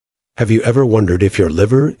Have you ever wondered if your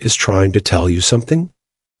liver is trying to tell you something?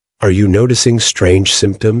 Are you noticing strange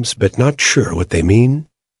symptoms but not sure what they mean?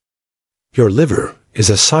 Your liver is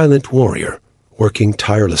a silent warrior working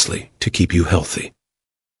tirelessly to keep you healthy.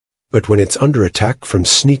 But when it's under attack from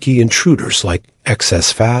sneaky intruders like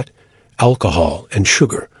excess fat, alcohol, and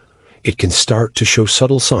sugar, it can start to show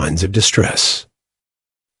subtle signs of distress.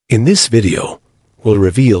 In this video, we'll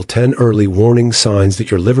reveal 10 early warning signs that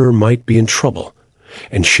your liver might be in trouble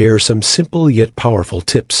and share some simple yet powerful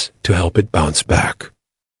tips to help it bounce back.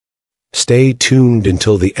 Stay tuned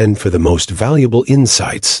until the end for the most valuable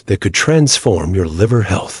insights that could transform your liver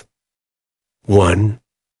health. 1.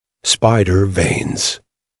 Spider veins.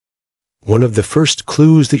 One of the first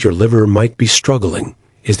clues that your liver might be struggling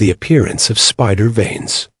is the appearance of spider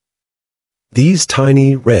veins. These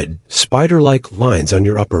tiny, red, spider-like lines on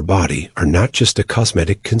your upper body are not just a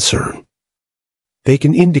cosmetic concern. They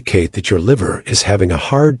can indicate that your liver is having a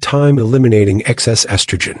hard time eliminating excess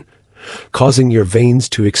estrogen, causing your veins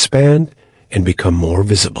to expand and become more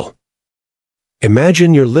visible.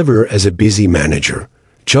 Imagine your liver as a busy manager,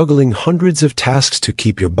 juggling hundreds of tasks to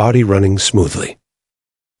keep your body running smoothly.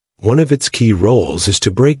 One of its key roles is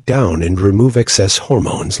to break down and remove excess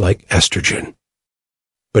hormones like estrogen.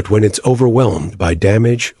 But when it's overwhelmed by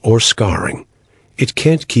damage or scarring, it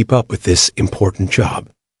can't keep up with this important job.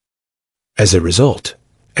 As a result,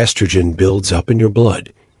 estrogen builds up in your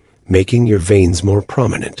blood, making your veins more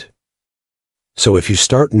prominent. So if you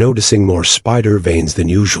start noticing more spider veins than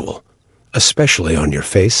usual, especially on your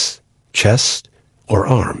face, chest, or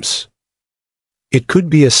arms, it could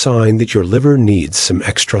be a sign that your liver needs some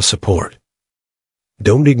extra support.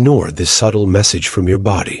 Don't ignore this subtle message from your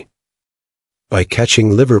body. By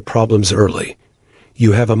catching liver problems early,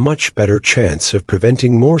 you have a much better chance of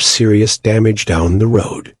preventing more serious damage down the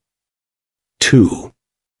road. 2.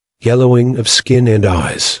 Yellowing of skin and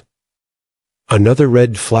eyes. Another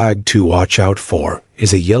red flag to watch out for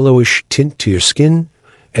is a yellowish tint to your skin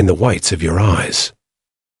and the whites of your eyes.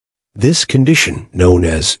 This condition, known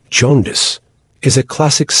as jaundice, is a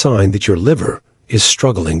classic sign that your liver is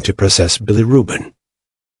struggling to process bilirubin,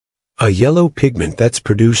 a yellow pigment that's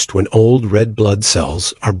produced when old red blood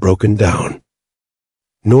cells are broken down.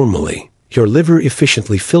 Normally, your liver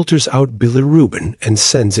efficiently filters out bilirubin and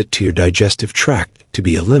sends it to your digestive tract to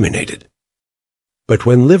be eliminated. But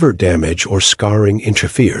when liver damage or scarring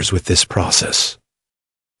interferes with this process,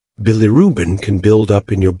 bilirubin can build up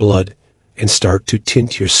in your blood and start to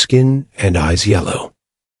tint your skin and eyes yellow.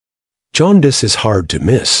 Jaundice is hard to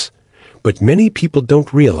miss, but many people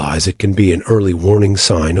don't realize it can be an early warning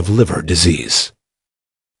sign of liver disease.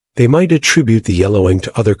 They might attribute the yellowing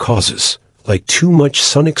to other causes, like too much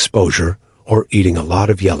sun exposure or eating a lot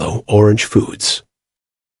of yellow-orange foods.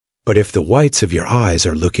 But if the whites of your eyes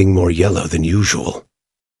are looking more yellow than usual,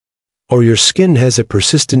 or your skin has a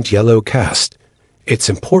persistent yellow cast, it's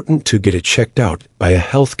important to get it checked out by a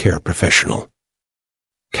healthcare professional.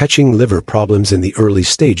 Catching liver problems in the early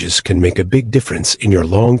stages can make a big difference in your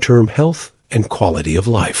long-term health and quality of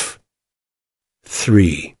life.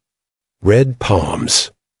 3. Red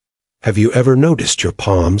palms. Have you ever noticed your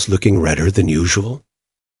palms looking redder than usual?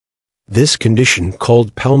 This condition,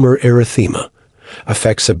 called palmar erythema,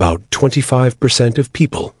 affects about 25% of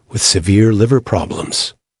people with severe liver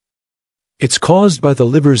problems. It's caused by the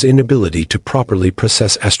liver's inability to properly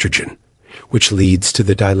process estrogen, which leads to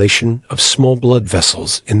the dilation of small blood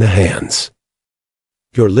vessels in the hands.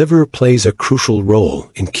 Your liver plays a crucial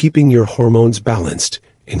role in keeping your hormones balanced,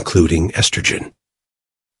 including estrogen.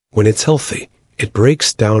 When it's healthy, it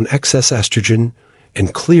breaks down excess estrogen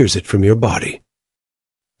and clears it from your body.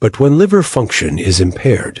 But when liver function is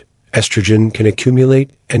impaired, estrogen can accumulate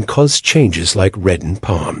and cause changes like reddened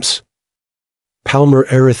palms. Palmar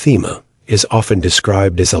erythema is often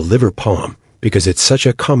described as a liver palm because it's such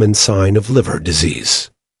a common sign of liver disease.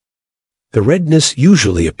 The redness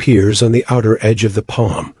usually appears on the outer edge of the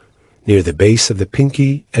palm, near the base of the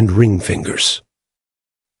pinky and ring fingers.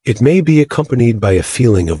 It may be accompanied by a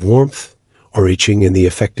feeling of warmth or itching in the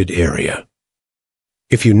affected area.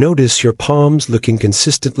 If you notice your palms looking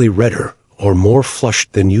consistently redder or more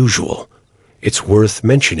flushed than usual, it's worth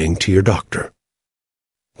mentioning to your doctor.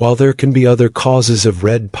 While there can be other causes of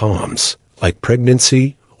red palms, like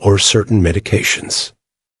pregnancy or certain medications,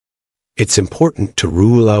 it's important to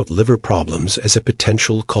rule out liver problems as a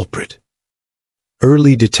potential culprit.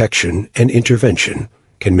 Early detection and intervention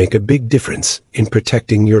can make a big difference in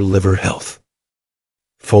protecting your liver health.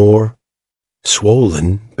 4.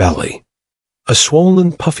 Swollen belly. A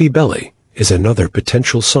swollen, puffy belly is another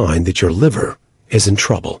potential sign that your liver is in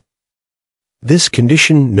trouble. This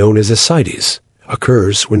condition, known as ascites,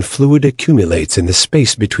 occurs when fluid accumulates in the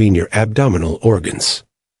space between your abdominal organs.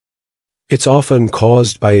 It's often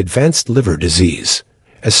caused by advanced liver disease,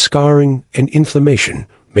 as scarring and inflammation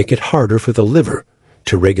make it harder for the liver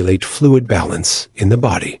to regulate fluid balance in the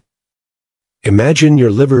body. Imagine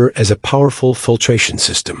your liver as a powerful filtration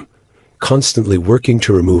system, constantly working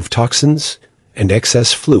to remove toxins and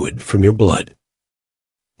excess fluid from your blood.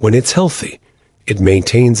 When it's healthy, it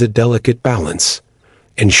maintains a delicate balance,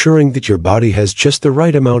 ensuring that your body has just the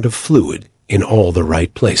right amount of fluid in all the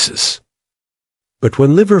right places. But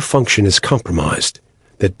when liver function is compromised,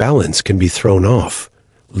 that balance can be thrown off,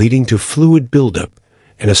 leading to fluid buildup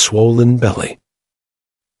and a swollen belly.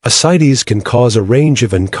 Ascites can cause a range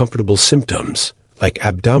of uncomfortable symptoms like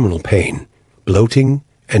abdominal pain, bloating,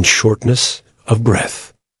 and shortness of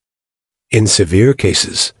breath. In severe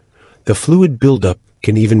cases, the fluid buildup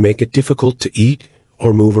can even make it difficult to eat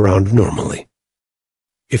or move around normally.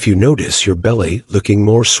 If you notice your belly looking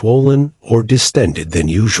more swollen or distended than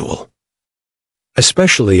usual,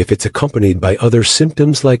 especially if it's accompanied by other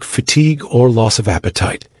symptoms like fatigue or loss of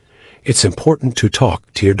appetite, it's important to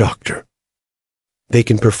talk to your doctor. They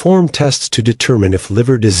can perform tests to determine if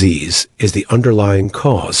liver disease is the underlying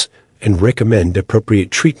cause and recommend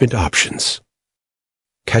appropriate treatment options.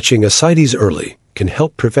 Catching ascites early can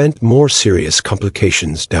help prevent more serious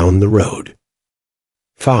complications down the road.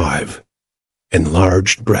 5.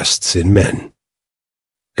 Enlarged breasts in men.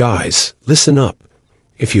 Guys, listen up.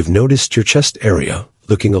 If you've noticed your chest area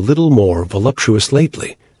looking a little more voluptuous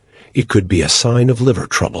lately, it could be a sign of liver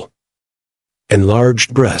trouble.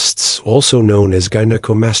 Enlarged breasts, also known as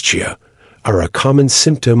gynecomastia, are a common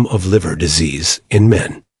symptom of liver disease in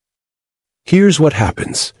men. Here's what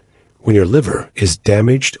happens. When your liver is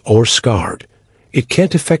damaged or scarred, it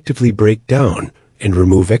can't effectively break down and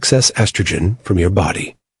remove excess estrogen from your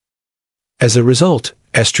body. As a result,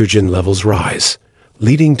 estrogen levels rise,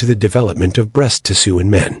 leading to the development of breast tissue in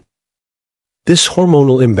men. This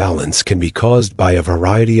hormonal imbalance can be caused by a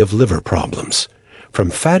variety of liver problems, from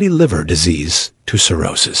fatty liver disease to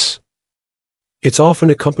cirrhosis. It's often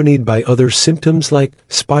accompanied by other symptoms like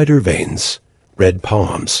spider veins, red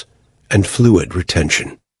palms, and fluid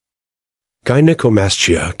retention.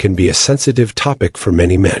 Gynecomastia can be a sensitive topic for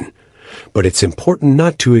many men, but it's important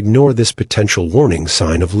not to ignore this potential warning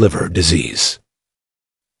sign of liver disease.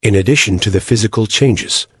 In addition to the physical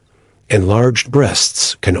changes, enlarged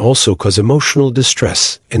breasts can also cause emotional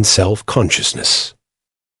distress and self-consciousness.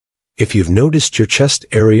 If you've noticed your chest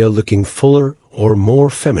area looking fuller or more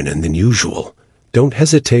feminine than usual, don't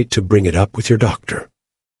hesitate to bring it up with your doctor.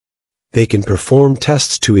 They can perform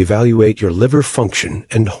tests to evaluate your liver function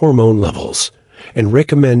and hormone levels and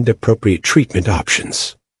recommend appropriate treatment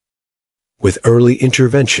options. With early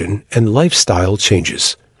intervention and lifestyle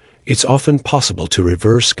changes, it's often possible to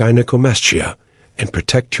reverse gynecomastia and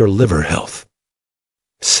protect your liver health.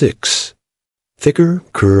 6. Thicker,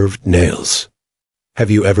 curved nails. Have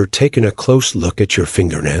you ever taken a close look at your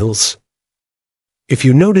fingernails? If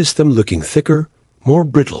you notice them looking thicker, more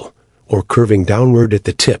brittle, or curving downward at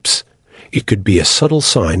the tips, it could be a subtle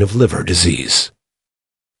sign of liver disease.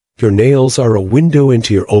 Your nails are a window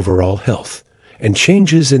into your overall health, and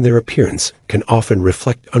changes in their appearance can often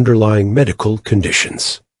reflect underlying medical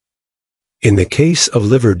conditions. In the case of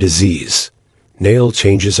liver disease, nail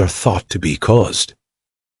changes are thought to be caused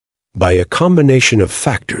by a combination of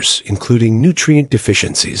factors including nutrient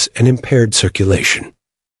deficiencies and impaired circulation.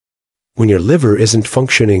 When your liver isn't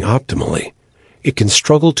functioning optimally, it can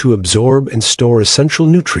struggle to absorb and store essential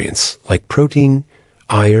nutrients like protein,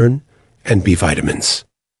 iron, and B vitamins.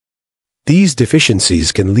 These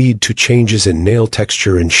deficiencies can lead to changes in nail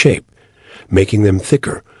texture and shape, making them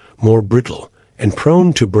thicker, more brittle, and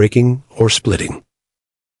prone to breaking or splitting.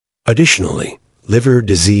 Additionally, liver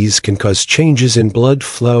disease can cause changes in blood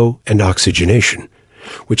flow and oxygenation,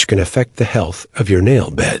 which can affect the health of your nail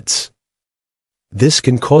beds. This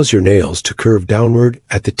can cause your nails to curve downward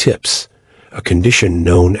at the tips, a condition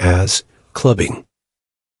known as clubbing.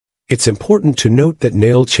 It's important to note that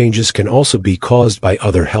nail changes can also be caused by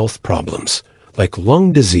other health problems, like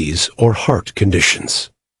lung disease or heart conditions.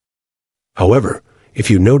 However, if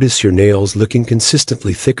you notice your nails looking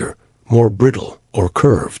consistently thicker, more brittle, or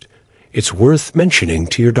curved, it's worth mentioning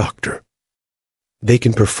to your doctor. They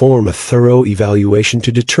can perform a thorough evaluation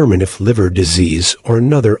to determine if liver disease or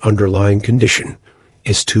another underlying condition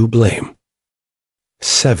is to blame.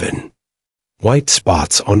 7. White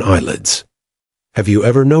spots on eyelids. Have you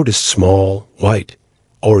ever noticed small, white,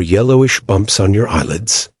 or yellowish bumps on your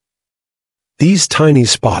eyelids? These tiny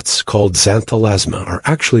spots, called xanthelasma, are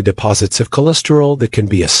actually deposits of cholesterol that can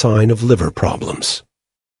be a sign of liver problems.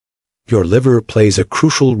 Your liver plays a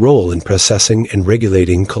crucial role in processing and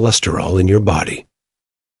regulating cholesterol in your body.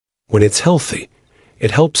 When it's healthy,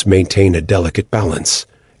 it helps maintain a delicate balance,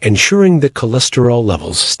 ensuring that cholesterol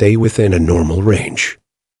levels stay within a normal range.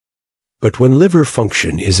 But when liver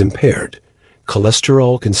function is impaired,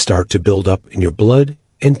 cholesterol can start to build up in your blood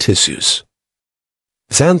and tissues.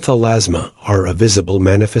 Xanthelasma are a visible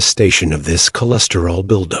manifestation of this cholesterol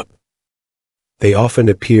buildup. They often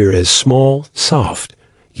appear as small, soft,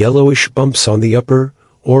 yellowish bumps on the upper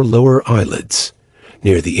or lower eyelids,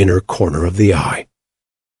 near the inner corner of the eye.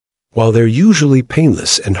 While they're usually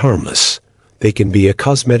painless and harmless, they can be a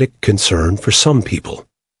cosmetic concern for some people.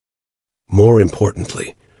 More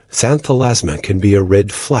importantly, xanthelasma can be a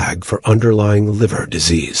red flag for underlying liver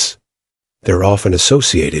disease. They're often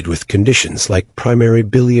associated with conditions like primary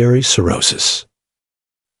biliary cirrhosis,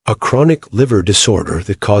 a chronic liver disorder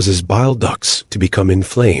that causes bile ducts to become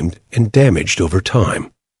inflamed and damaged over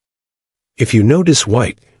time. If you notice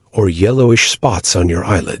white or yellowish spots on your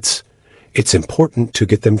eyelids, it's important to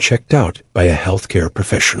get them checked out by a healthcare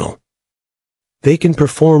professional. They can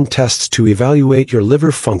perform tests to evaluate your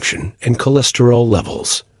liver function and cholesterol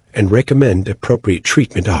levels and recommend appropriate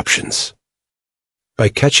treatment options. By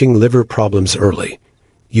catching liver problems early,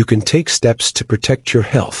 you can take steps to protect your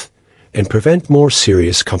health and prevent more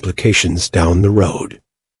serious complications down the road.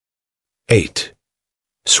 8.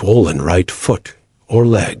 Swollen right foot or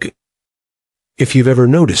leg. If you've ever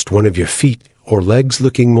noticed one of your feet or legs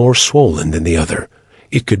looking more swollen than the other,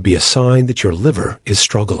 it could be a sign that your liver is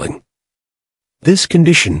struggling. This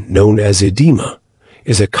condition, known as edema,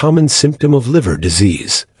 is a common symptom of liver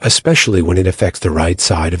disease, especially when it affects the right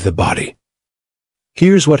side of the body.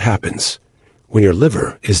 Here's what happens. When your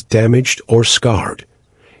liver is damaged or scarred,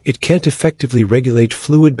 it can't effectively regulate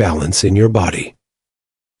fluid balance in your body.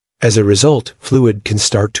 As a result, fluid can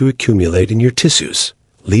start to accumulate in your tissues,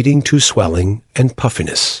 leading to swelling and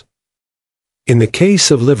puffiness. In the case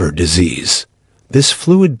of liver disease, this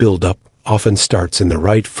fluid buildup often starts in the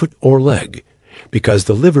right foot or leg, because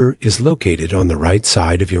the liver is located on the right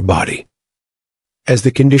side of your body. As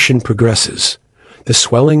the condition progresses, the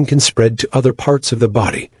swelling can spread to other parts of the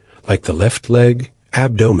body, like the left leg,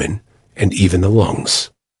 abdomen, and even the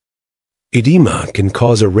lungs. Edema can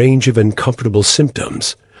cause a range of uncomfortable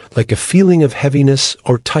symptoms, like a feeling of heaviness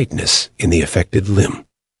or tightness in the affected limb,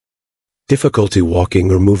 difficulty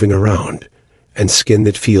walking or moving around, and skin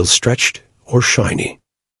that feels stretched or shiny.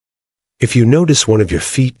 If you notice one of your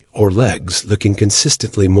feet or legs looking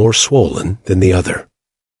consistently more swollen than the other,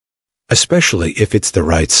 especially if it's the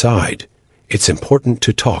right side, it's important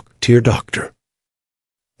to talk to your doctor.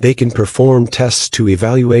 They can perform tests to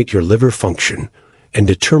evaluate your liver function and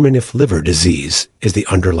determine if liver disease is the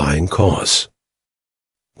underlying cause.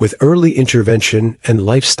 With early intervention and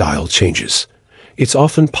lifestyle changes, it's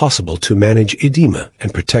often possible to manage edema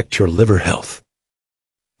and protect your liver health.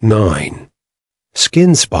 9.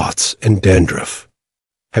 Skin spots and dandruff.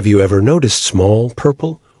 Have you ever noticed small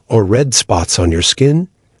purple or red spots on your skin,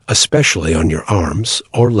 especially on your arms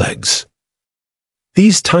or legs?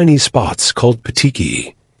 These tiny spots, called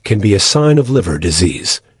petechiae, can be a sign of liver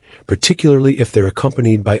disease, particularly if they're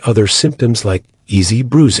accompanied by other symptoms like easy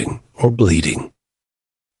bruising or bleeding.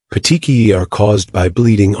 Petechiae are caused by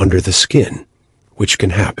bleeding under the skin, which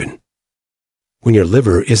can happen when your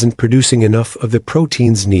liver isn't producing enough of the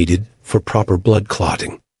proteins needed for proper blood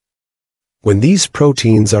clotting. When these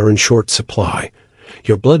proteins are in short supply,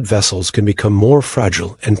 your blood vessels can become more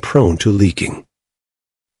fragile and prone to leaking.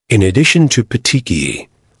 In addition to petechiae,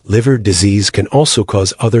 liver disease can also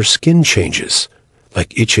cause other skin changes,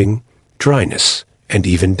 like itching, dryness, and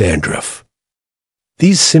even dandruff.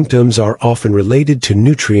 These symptoms are often related to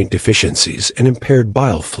nutrient deficiencies and impaired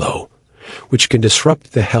bile flow, which can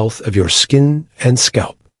disrupt the health of your skin and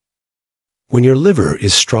scalp. When your liver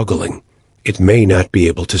is struggling, it may not be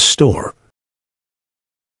able to store,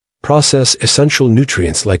 process essential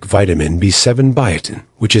nutrients like vitamin B7 biotin,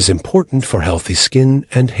 which is important for healthy skin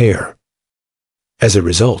and hair. As a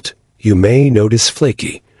result, you may notice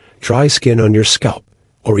flaky, dry skin on your scalp,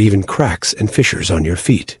 or even cracks and fissures on your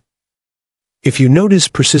feet. If you notice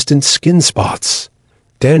persistent skin spots,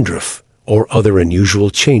 dandruff, or other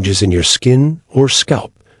unusual changes in your skin or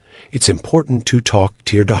scalp, it's important to talk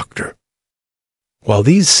to your doctor. While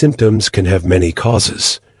these symptoms can have many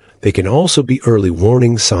causes, they can also be early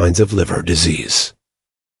warning signs of liver disease.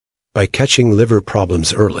 By catching liver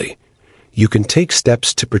problems early, you can take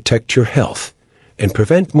steps to protect your health and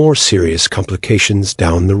prevent more serious complications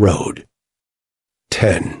down the road.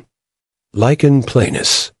 10. Lichen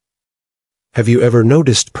planus. Have you ever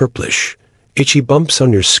noticed purplish, itchy bumps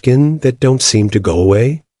on your skin that don't seem to go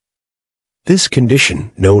away? This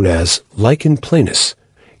condition, known as lichen planus,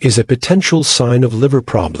 is a potential sign of liver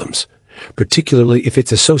problems, particularly if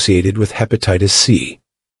it's associated with hepatitis C.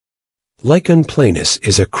 Lichen planus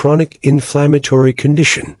is a chronic inflammatory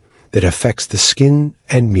condition that affects the skin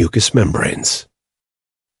and mucous membranes.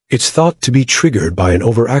 It's thought to be triggered by an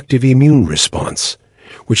overactive immune response,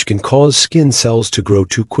 which can cause skin cells to grow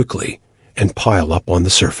too quickly and pile up on the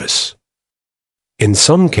surface. In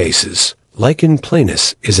some cases, lichen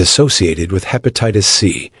planus is associated with hepatitis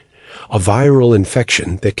C, a viral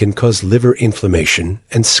infection that can cause liver inflammation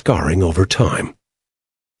and scarring over time.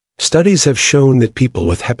 Studies have shown that people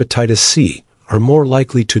with hepatitis C are more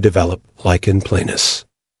likely to develop lichen planus.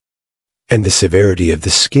 And the severity of the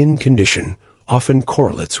skin condition often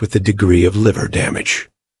correlates with the degree of liver damage.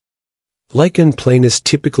 Lichen planus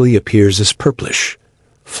typically appears as purplish,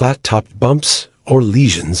 flat-topped bumps or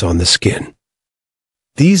lesions on the skin.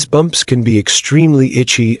 These bumps can be extremely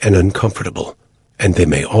itchy and uncomfortable, and they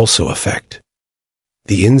may also affect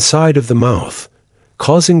the inside of the mouth,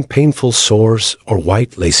 causing painful sores or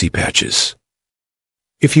white lacy patches.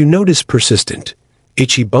 If you notice persistent,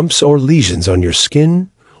 itchy bumps or lesions on your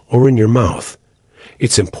skin or in your mouth,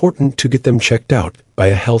 it's important to get them checked out by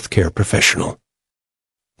a healthcare professional.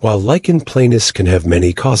 While lichen planus can have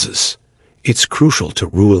many causes, it's crucial to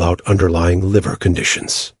rule out underlying liver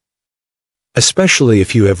conditions, especially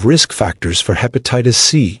if you have risk factors for hepatitis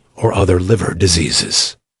C or other liver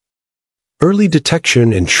diseases. Early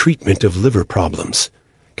detection and treatment of liver problems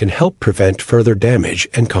can help prevent further damage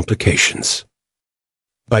and complications.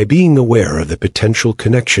 By being aware of the potential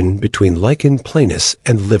connection between lichen planus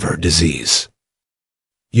and liver disease,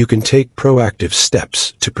 you can take proactive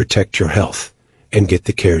steps to protect your health and get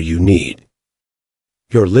the care you need.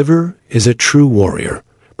 Your liver is a true warrior,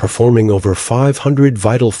 performing over 500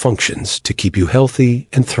 vital functions to keep you healthy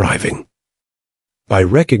and thriving. By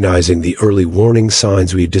recognizing the early warning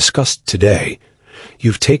signs we've discussed today,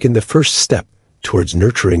 you've taken the first step towards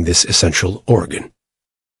nurturing this essential organ.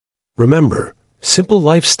 Remember, simple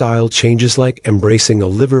lifestyle changes like embracing a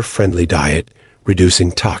liver-friendly diet,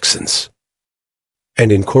 reducing toxins, and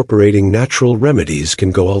incorporating natural remedies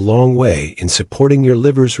can go a long way in supporting your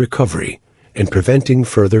liver's recovery and preventing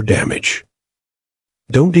further damage.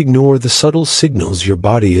 Don't ignore the subtle signals your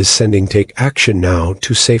body is sending. Take action now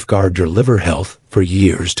to safeguard your liver health for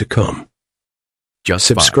years to come.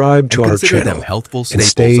 Subscribe to our channel and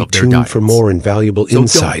stay tuned for more invaluable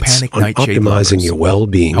insights on optimizing your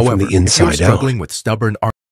well-being from the inside out. With stubborn